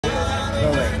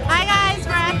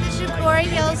Shakori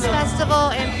Hills Festival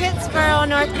in Pittsboro,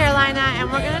 North Carolina,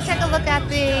 and we're going to take a look at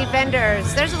the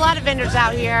vendors. There's a lot of vendors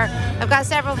out here. I've got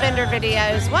several vendor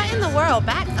videos. What in the world?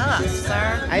 Back up,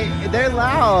 sir. They're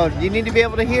loud. You need to be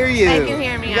able to hear you. They can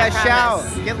hear me, You gotta shout.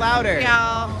 Get louder.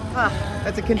 Y'all.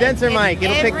 That's a condenser mic.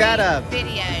 It'll pick that up.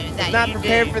 Video that it's not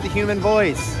prepared for the human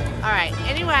voice. All right.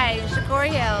 Anyway, Shakori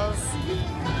Hills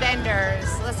vendors.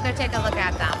 Let's go take a look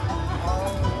at them.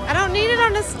 I don't need it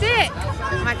on a stick.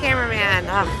 My cameraman.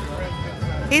 Oh.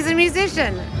 He's a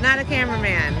musician, not a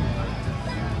cameraman.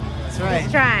 That's right.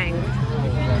 He's trying.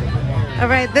 All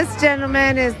right, this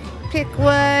gentleman is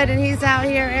Pickwood, and he's out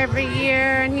here every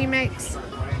year, and he makes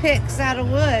picks out of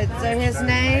wood. So his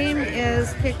name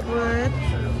is Pickwood.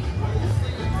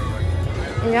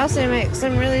 He also makes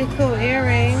some really cool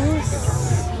earrings,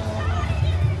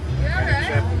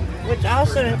 which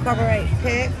also incorporate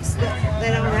picks, but they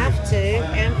don't have to,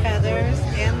 and feathers,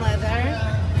 and leather.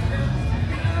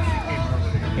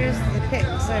 Here's the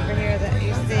picks over here that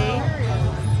you see.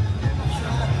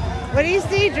 What do you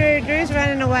see, Drew? Drew's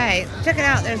running away. Check it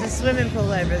out, there's a swimming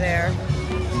pool over there.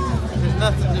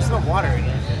 There's no water in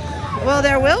it. Well,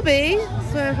 there will be.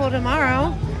 Swimming pool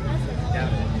tomorrow.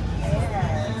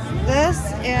 This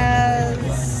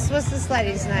is, what's this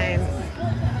lady's name?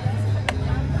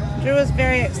 Drew was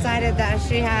very excited that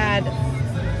she had,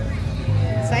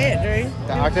 say it, Drew.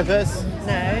 The octopus?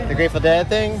 No. The Grateful Dead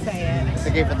thing? Say it. The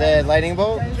Grateful Dead lightning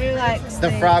bolt? Drew likes the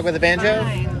frog with a banjo?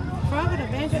 Frog with a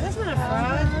banjo? That's not a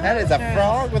frog. That is a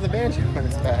frog with a banjo on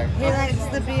its back. He likes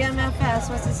the BMFS.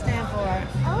 What's it stand for?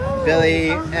 Oh. Billy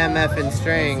MF and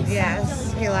Strings.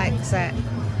 Yes, he likes it.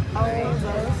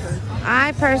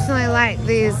 I personally like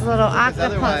these little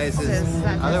octopuses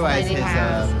that this lady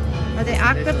has. Are they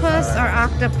octopus or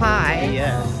octopi?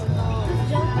 Yes.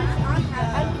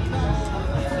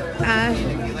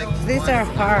 These are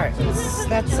hearts.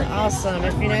 That's awesome.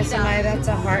 If you know somebody that's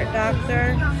a heart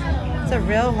doctor, it's a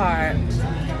real heart.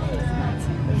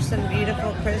 There's some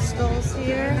beautiful crystals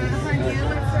here. Look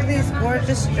at these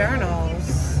gorgeous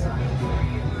journals.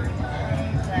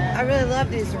 I really love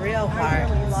these real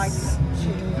hearts.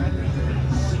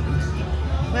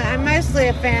 But I'm mostly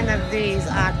a fan of these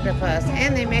octopus,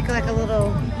 and they make like a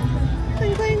little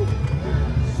cling cling.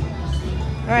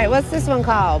 All right, what's this one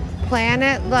called?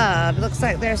 Planet Love. Looks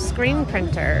like they're screen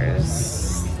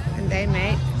printers, and they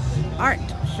make art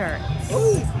shirts.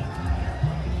 Ooh.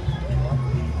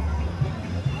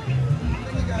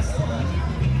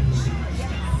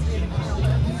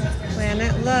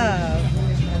 Planet Love.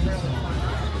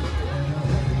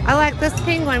 I like this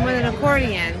penguin with an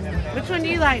accordion. Which one do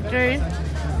you like, Drew?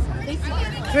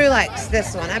 Drew likes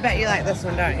this one. I bet you like this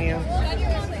one, don't you?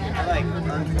 I like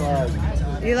Unplugged.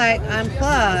 You like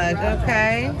Unplugged,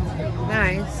 okay.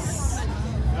 Nice.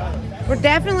 We're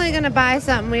definitely going to buy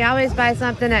something. We always buy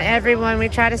something at everyone. We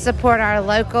try to support our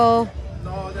local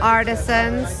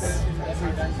artisans.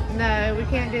 No, we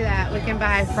can't do that. We can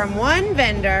buy from one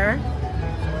vendor.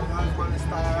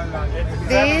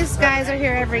 These guys are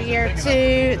here every year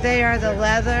too. They are the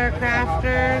leather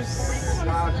crafters.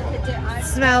 It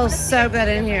smells so good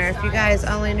in here. If you guys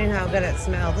only knew how good it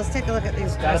smelled. Let's take a look at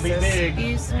these dresses.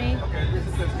 Excuse me.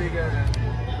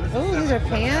 Oh, these are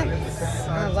pants.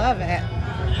 I love it.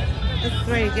 This is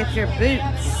where you get your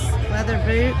boots. Leather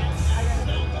boots.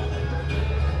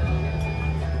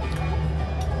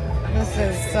 This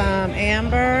is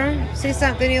amber. See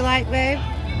something you like, babe?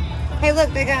 Hey,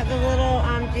 look, they got the little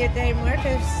Dia de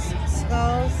Muertos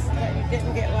skulls that you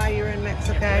didn't get while you were in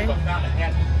Mexico.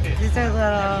 These are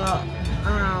little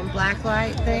black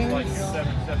light things.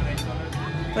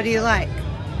 What do you like?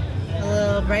 A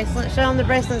little bracelet? Show them the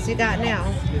bracelets you got now.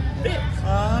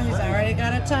 Oh, he's already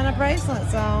got a ton of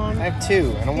bracelets on. I have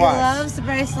two and a watch. He loves the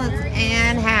bracelets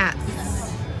and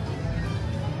hats.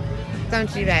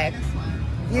 Don't you, babe?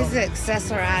 He's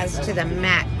accessorized to the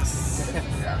max.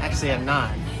 Actually, I'm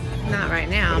not. Not right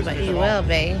now, but you will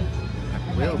be.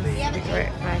 Will be.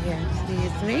 Right here.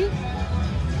 Excuse me.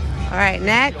 All right,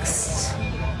 next.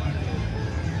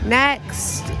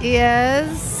 Next is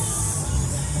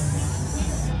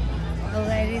the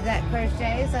lady that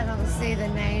crochets. I don't see the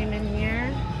name in here.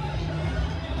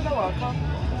 You're welcome.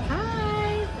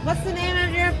 Hi. What's the name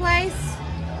of your place?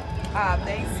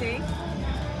 Daisy.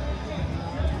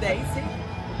 Daisy.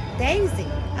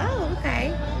 Daisy. Oh,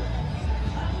 okay.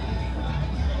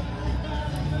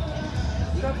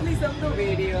 So please don't do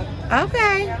video.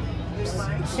 Okay.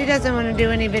 She doesn't want to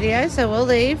do any video, so we'll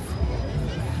leave.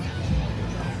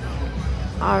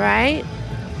 All right.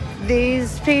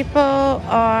 These people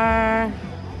are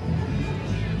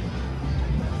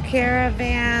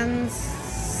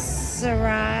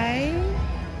Caravanserai.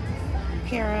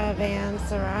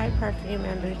 Caravanserai Perfume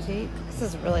and Boutique. This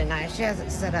is really nice. She has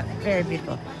it set up very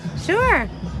beautiful. Sure.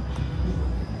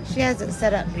 She has it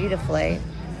set up beautifully.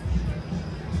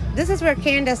 This is where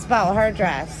Candace bought her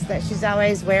dress that she's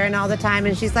always wearing all the time.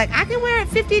 And she's like, I can wear it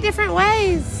 50 different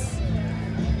ways.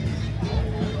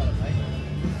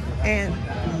 And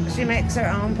she makes her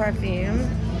own perfume.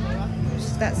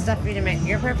 She's got stuff for you to make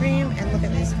your perfume. And look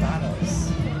at these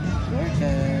bottles.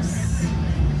 Gorgeous.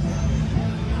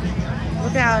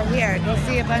 Look out here. Do you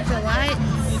see a bunch of lights?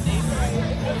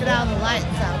 Look at all the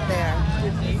lights out there.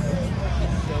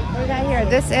 What we got here?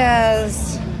 This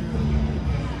is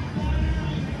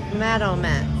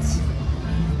Meadowmint.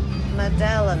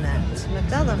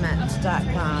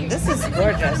 Meadowmint.com. This is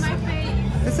gorgeous.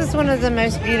 This is one of the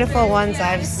most beautiful ones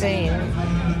I've seen.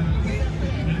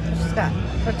 She's got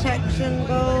protection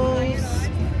goals.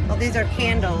 Well, these are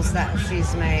candles that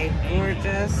she's made.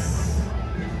 Gorgeous.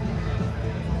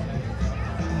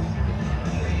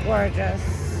 Gorgeous.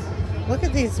 Look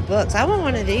at these books. I want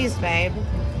one of these, babe.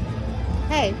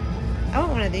 Hey, I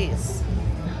want one of these.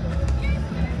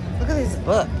 Look at these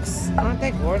books. Aren't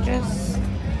they gorgeous?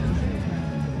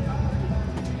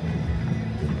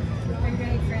 Are you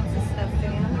getting Francis stuffed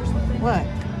fan or something? What?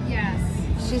 Yes.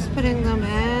 She's putting them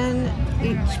in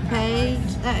each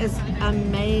page. That is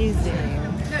amazing.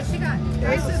 No, she got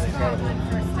Francis got one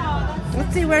for stuff.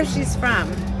 Let's see where she's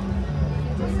from.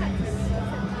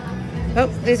 Oh,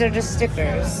 these are just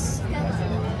stickers.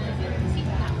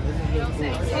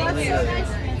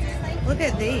 Look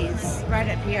at these right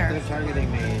up here. They're targeting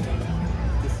me.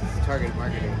 This is targeted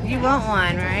marketing. You want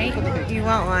one, right? You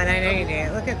want one. I know you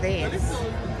do. Look at these. Let's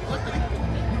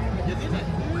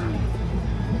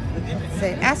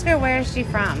see. Ask her where is she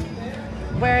from.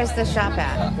 Where is the shop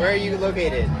at? Where are you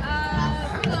located?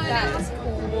 That's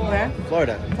cool. Where?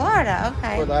 Florida. Florida.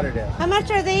 Okay. Fort Lauderdale. How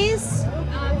much are these?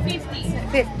 50.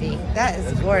 50. That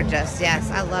is gorgeous.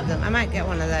 Yes, I love them. I might get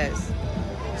one of those.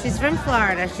 She's from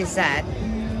Florida, she said.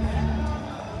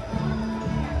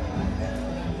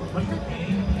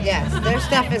 Yes, their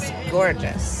stuff is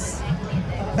gorgeous.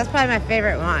 That's probably my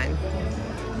favorite one.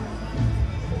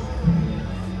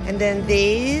 And then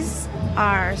these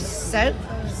are soaps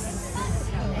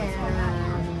and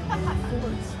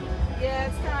Yeah,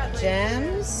 it's got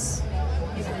gems.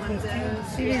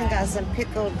 She even got some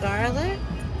pickled garlic.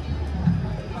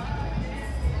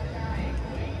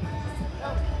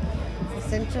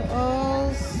 Essential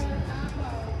oils.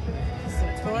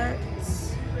 Some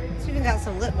torts. She even got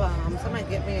some lip balms. I might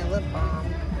get me a lip balm.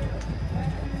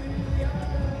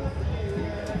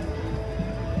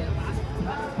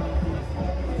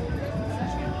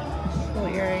 Cool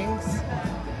earrings.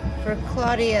 For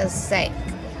Claudia's sake.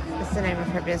 That's the name of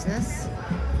her business.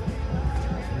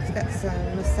 It's got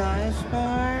some massage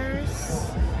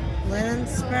bars, linen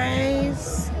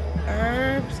sprays,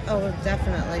 herbs. Oh, we'll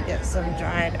definitely get some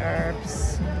dried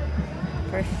herbs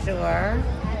for sure.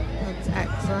 That's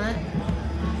excellent.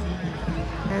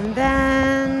 And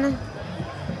then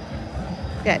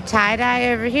we got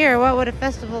tie-dye over here. What would a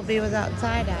festival be without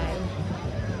tie-dye?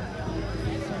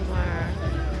 Somewhere.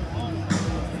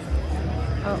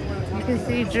 Oh, you can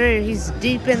see Drew. He's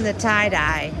deep in the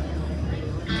tie-dye.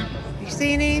 You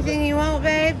seen anything you want,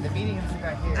 babe? The medium's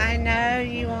back here. I know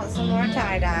you want some more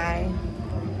tie-dye.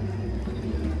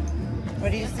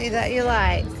 What do you see that you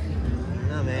like?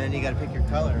 No, man, you gotta pick your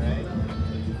color, right?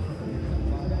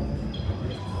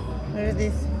 What are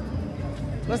these?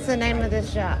 What's the name of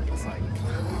this shop?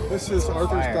 This is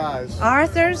Arthur's Dyes.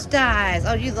 Arthur's Dyes.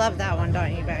 Oh, you love that one,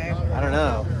 don't you, babe? I don't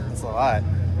know. It's a lot.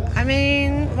 I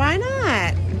mean, why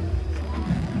not?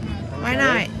 Why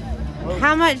not?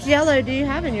 How much yellow do you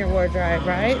have in your wardrobe,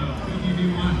 right?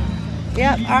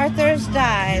 Yep, Arthur's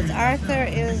Dyes.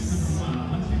 Arthur's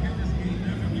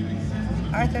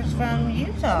from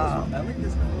Utah. I like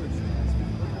this color.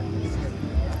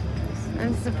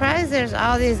 I'm surprised there's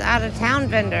all these out-of-town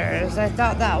vendors. I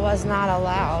thought that was not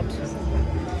allowed.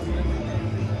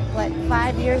 Like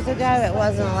 5 years ago, it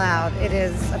wasn't allowed. It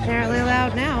is apparently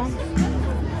allowed now.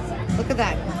 Look at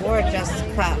that gorgeous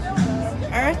cup.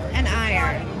 Earth and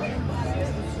iron.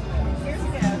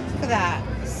 Look at that.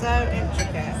 So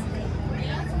intricate.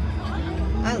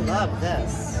 I love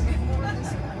this.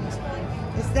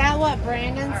 Is that what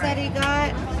Brandon said he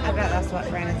got? I bet that's what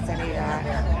Brandon said he got.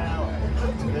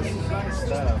 This is nice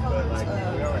stuff, but like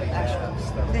we already have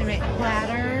stuff. They make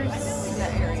platters.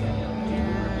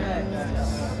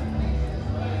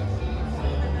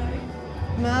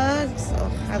 Mugs.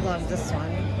 Oh, I love this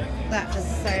one. That is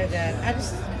so good.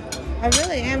 I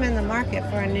really am in the market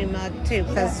for a new mug too,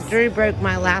 because Drew broke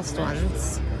my last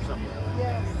ones.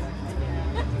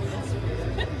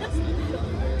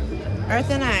 Earth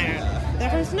and Iron. They're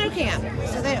from Snow Camp,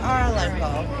 so they are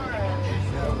local.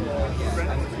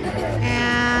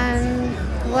 And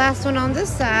the last one on this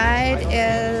side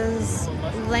is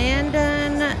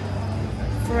Landon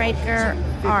Fraker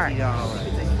Art.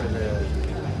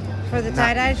 For the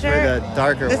tie-dye shirt? For the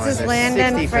darker this one. is There's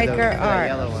Landon 60 for the Fraker Art.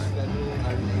 yellow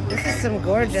one. This is some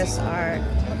gorgeous art.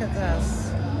 Look at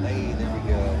this. Hey, there you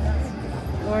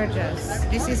go. Gorgeous.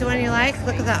 Do you see the one you like?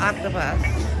 Look at the octopus.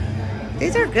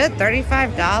 These are good.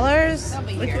 $35.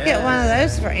 We could get one of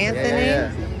those for Anthony.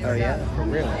 Yeah. Oh yeah, for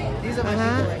real.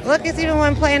 Look, it's even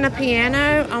one playing a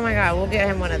piano. Oh my God, we'll get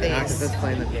him one of these. Octopus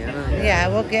playing the piano. Yeah,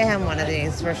 we'll get him one of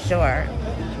these for sure.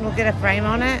 We'll get a frame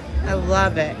on it. I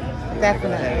love it.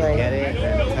 Definitely. Get it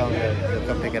and tell them to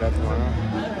come pick it up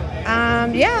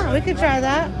tomorrow. Yeah, we could try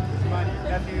that.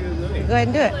 Go ahead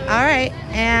and do it. All right.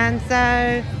 And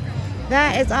so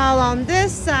that is all on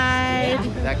this side.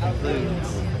 That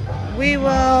concludes. We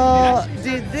will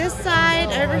do this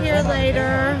side over here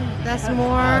later. That's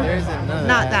more. There's another.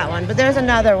 Not that one, but there's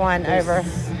another one over.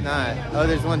 Not. Oh,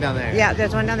 there's one down there. Yeah,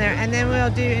 there's one down there. And then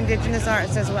we'll do indigenous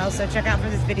arts as well. So check out for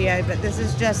this video. But this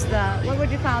is just the, what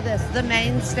would you call this? The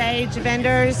main stage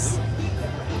vendors.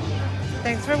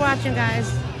 Thanks for watching,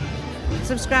 guys.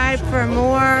 Subscribe for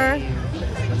more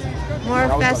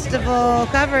festival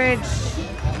coverage.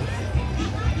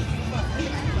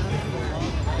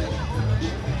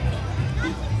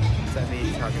 Is that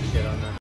me talking shit on them?